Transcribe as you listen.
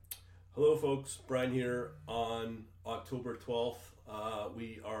Hello, folks. Brian here. On October 12th,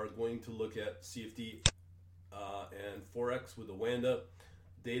 we are going to look at CFD and Forex with the Wanda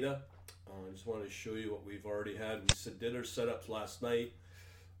data. I just wanted to show you what we've already had. We did our setups last night,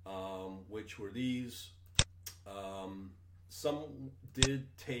 which were these. Some did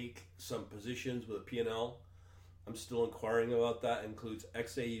take some positions with a P&L. I'm still inquiring about that. It includes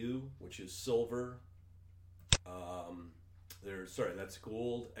XAU, which is silver. That's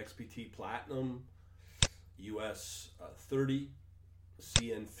gold, XPT platinum, US 30,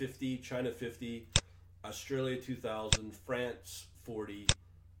 CN 50, China 50, Australia 2000, France 40,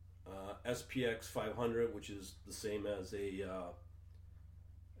 SPX 500, which is the same as a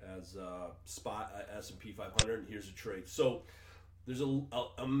spot S&P 500. And here's a trade. So there's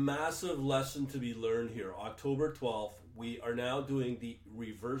a massive lesson to be learned here. October 12th, we are now doing the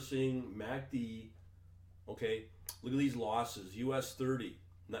reversing MACD. Okay, look at these losses. US 30,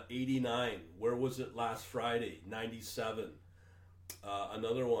 89. Where was it last Friday? 97.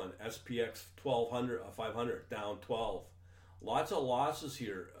 Another one, SPX 1200, 500, down 12. Lots of losses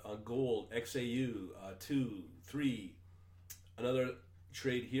here. Gold, XAU, 2, 3. Another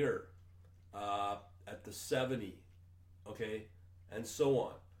trade here at the 70. Okay, and so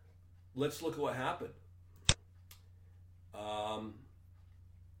on. Let's look at what happened.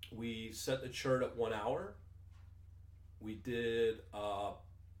 We set the chart at 1 hour. We did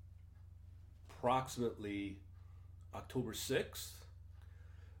approximately October 6th.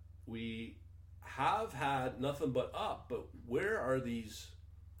 We have had nothing but up, but where are these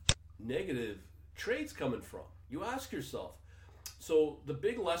negative trades coming from? You ask yourself. So the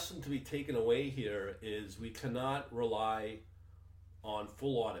big lesson to be taken away here is we cannot rely on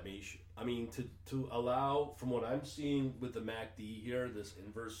full automation. I mean, to allow, from what I'm seeing with the MACD here, this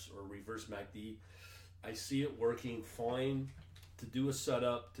inverse or reverse MACD, I see it working fine to do a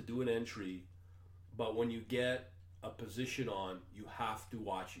setup, to do an entry, but when you get a position on, you have to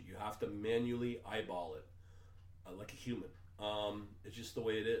watch it. You have to manually eyeball it like a human. It's just the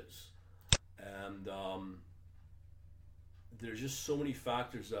way it is. And there's just so many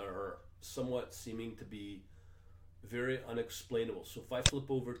factors that are somewhat seeming to be very unexplainable. So if I flip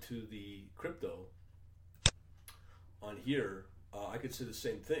over to the crypto on here, I could say the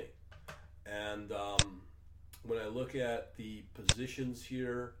same thing. And when I look at the positions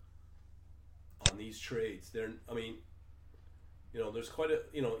here on these trades, there's quite a,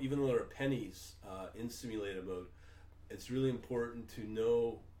 even though there are pennies in simulated mode, it's really important to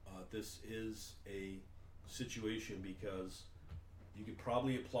know this is a situation because you could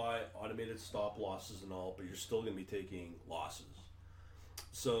probably apply automated stop losses and all, but you're still going to be taking losses.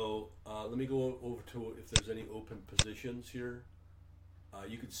 So let me go over to if there's any open positions here.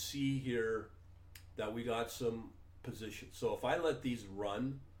 You could see here that we got some positions. So if I let these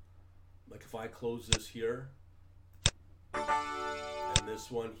run, like if I close this here and this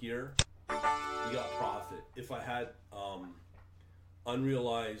one here, we got profit. If I had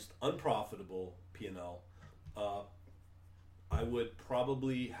unrealized, unprofitable P&L, I would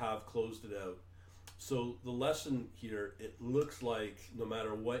probably have closed it out. So the lesson here, it looks like no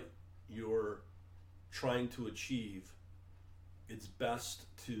matter what you're trying to achieve, it's best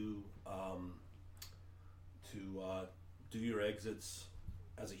to do your exits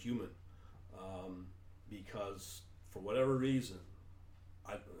as a human, because for whatever reason,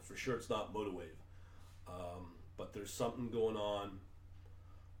 for sure it's not MotiveWave, but there's something going on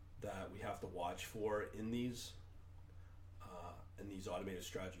that we have to watch for in these automated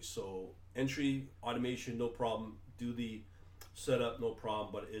strategies. So entry automation, no problem. Do the setup, no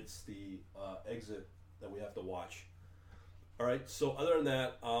problem. But it's the exit that we have to watch. All right. So other than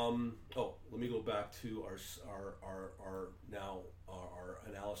that, let me go back to our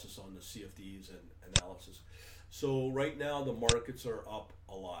analysis on the CFDs and analysis. So right now the markets are up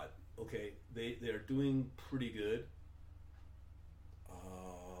a lot. Okay, they're doing pretty good.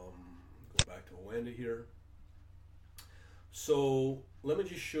 Go back to Wanda here. So let me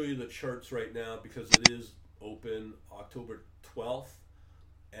just show you the charts right now because it is open October 12th,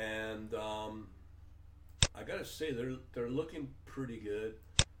 and I gotta say they're looking pretty good.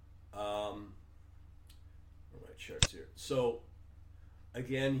 Where are my charts here? So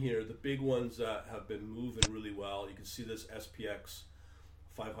again here, the big ones that have been moving really well. You can see this SPX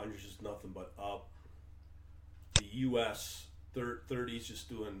 500 is just nothing but up. The US 30 is just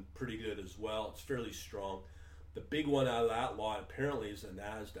doing pretty good as well. It's fairly strong. The big one out of that lot apparently is the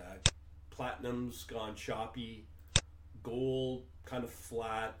NASDAQ. Platinum's gone choppy. Gold kind of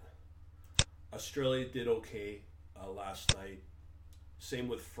flat. Australia did okay last night. Same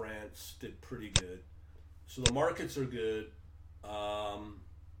with France, did pretty good. So the markets are good.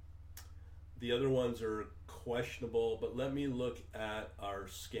 The other ones are questionable, but let me look at our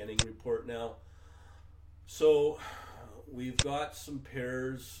scanning report now. So we've got some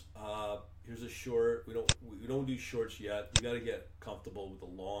pairs. Here's a short. We don't do shorts yet. We got to get comfortable with the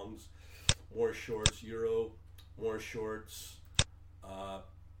longs. More shorts. Euro. More shorts.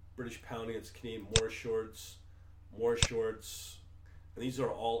 British pound against Canadian. More shorts. More shorts. And these are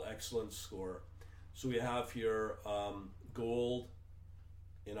all excellent score. So we have here gold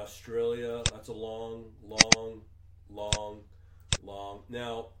in Australia. That's a long, long, long, long.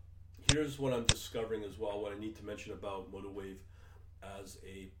 Now, here's what I'm discovering as well, what I need to mention about MotiveWave as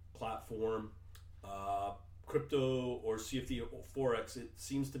a platform. Crypto or CFD or Forex, it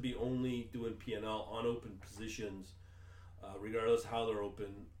seems to be only doing P&L on open positions, regardless how they're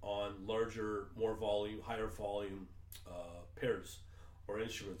open, on larger, more volume, higher volume pairs or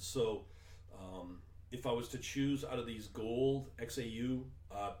instruments. So if I was to choose out of these gold, XAU,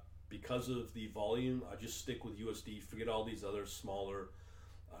 because of the volume, I just stick with USD. Forget all these other smaller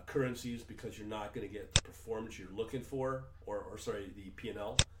currencies, because you're not going to get the performance you're looking for, or sorry, the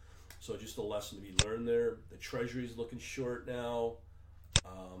P&L. So just a lesson to be learned there. The Treasury's looking short now.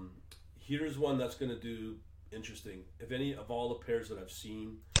 Here's one that's going to do interesting. If any of all the pairs that I've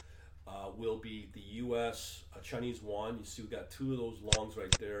seen will be the U.S. Chinese yuan. You see we got two of those longs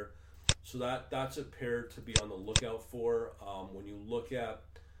right there. So that's a pair to be on the lookout for. When you look at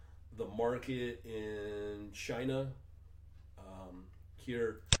the market in China,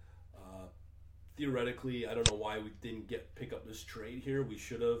 here, theoretically, I don't know why we didn't pick up this trade here. We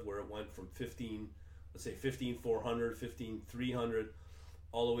should have, where it went from 15,400, 15,300,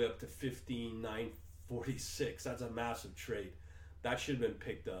 all the way up to 15,946. That's a massive trade. That should have been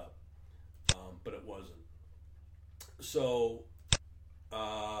picked up, but it wasn't. So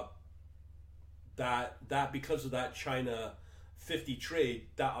that because of that China 50 trade,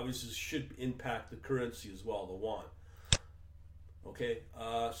 that obviously should impact the currency as well, the yuan. Okay,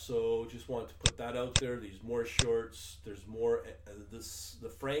 so just wanted to put that out there. These more shorts. There's more. The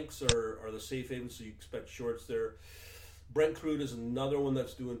francs are the safe haven, so you expect shorts there. Brent crude is another one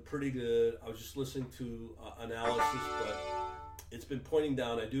that's doing pretty good. I was just listening to analysis, but it's been pointing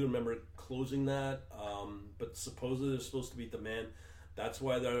down. I do remember closing that, but supposedly there's supposed to be demand. That's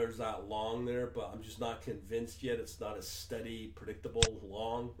why there's that long there, but I'm just not convinced yet. It's not a steady, predictable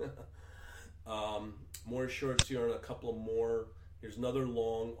long. More shorts here on a couple of more. Here's another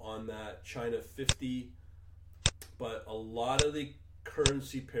long on that China 50. But a lot of the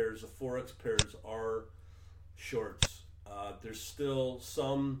currency pairs, the Forex pairs, are shorts. There's still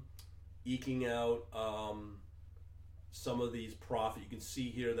some eking out some of these profit. You can see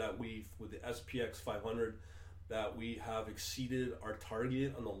here that with the SPX 500, that we have exceeded our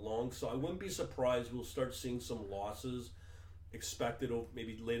target on the long. So I wouldn't be surprised we'll start seeing some losses expected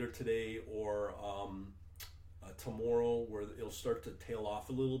maybe later today or tomorrow, where it'll start to tail off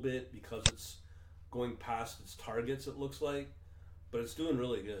a little bit because it's going past its targets, it looks like, but it's doing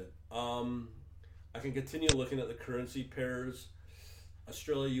really good. I can continue looking at the currency pairs.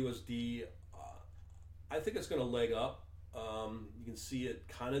 Australia USD, I think it's going to leg up. You can see it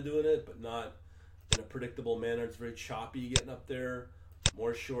kind of doing it, but not in a predictable manner. It's very choppy getting up there.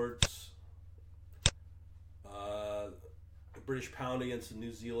 More shorts. The British pound against the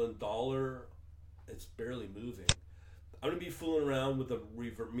New Zealand dollar, it's barely moving. I'm going to be fooling around with the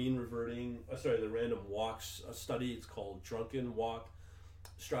the random walks study. It's called Drunken Walk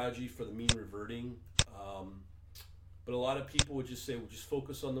Strategy for the mean reverting. But a lot of people would just say, well, just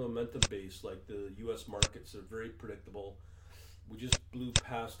focus on the momentum base, like the U.S. markets are very predictable. We just blew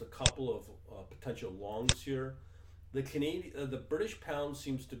past a couple of potential longs here. The British pound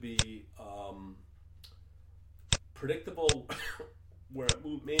seems to be predictable, where it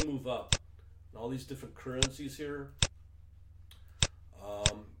may move up. And all these different currencies here.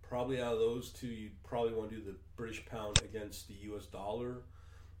 Probably out of those two, you'd probably want to do the British pound against the U.S. dollar,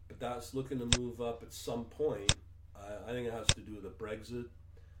 but that's looking to move up at some point. I think it has to do with the Brexit.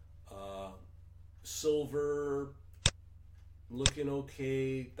 Silver looking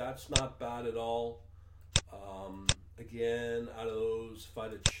okay. That's not bad at all. Again, out of those, if I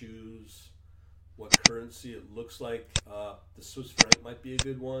had to choose what currency, it looks like the Swiss franc might be a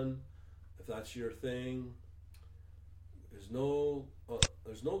good one, if that's your thing. There's no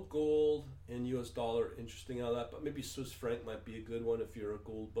gold in US dollar. Interesting out of that, but maybe Swiss franc might be a good one if you're a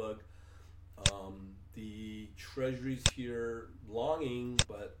gold bug. The treasuries here longing,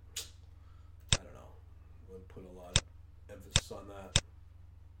 but I don't know. I wouldn't put a lot of emphasis on that.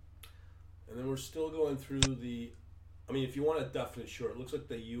 And then we're still going through if you want a definite short, it looks like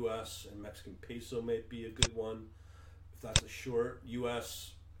the US and Mexican peso might be a good one. If that's a short,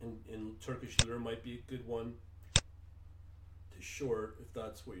 US in Turkish lira might be a good one to short if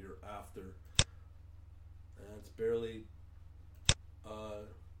that's what you're after. And it's barely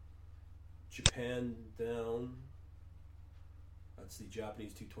Japan down. That's the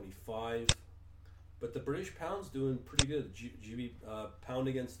Japanese 225. But the British pound's doing pretty good. GB pound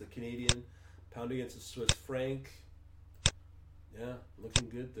against the Canadian, pound against the Swiss franc. Yeah, looking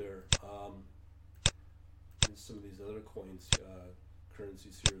good there. And some of these other coins,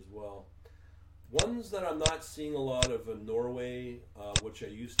 currencies here as well. Ones that I'm not seeing a lot of in Norway, which I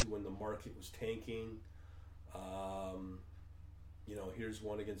used to when the market was tanking. Here's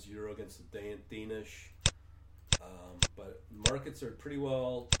one against Euro against the Danish. But markets are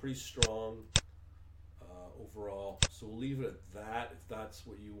pretty strong overall. So we'll leave it at that if that's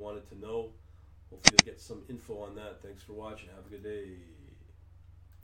what you wanted to know. Hopefully you'll get some info on that. Thanks for watching. Have a good day.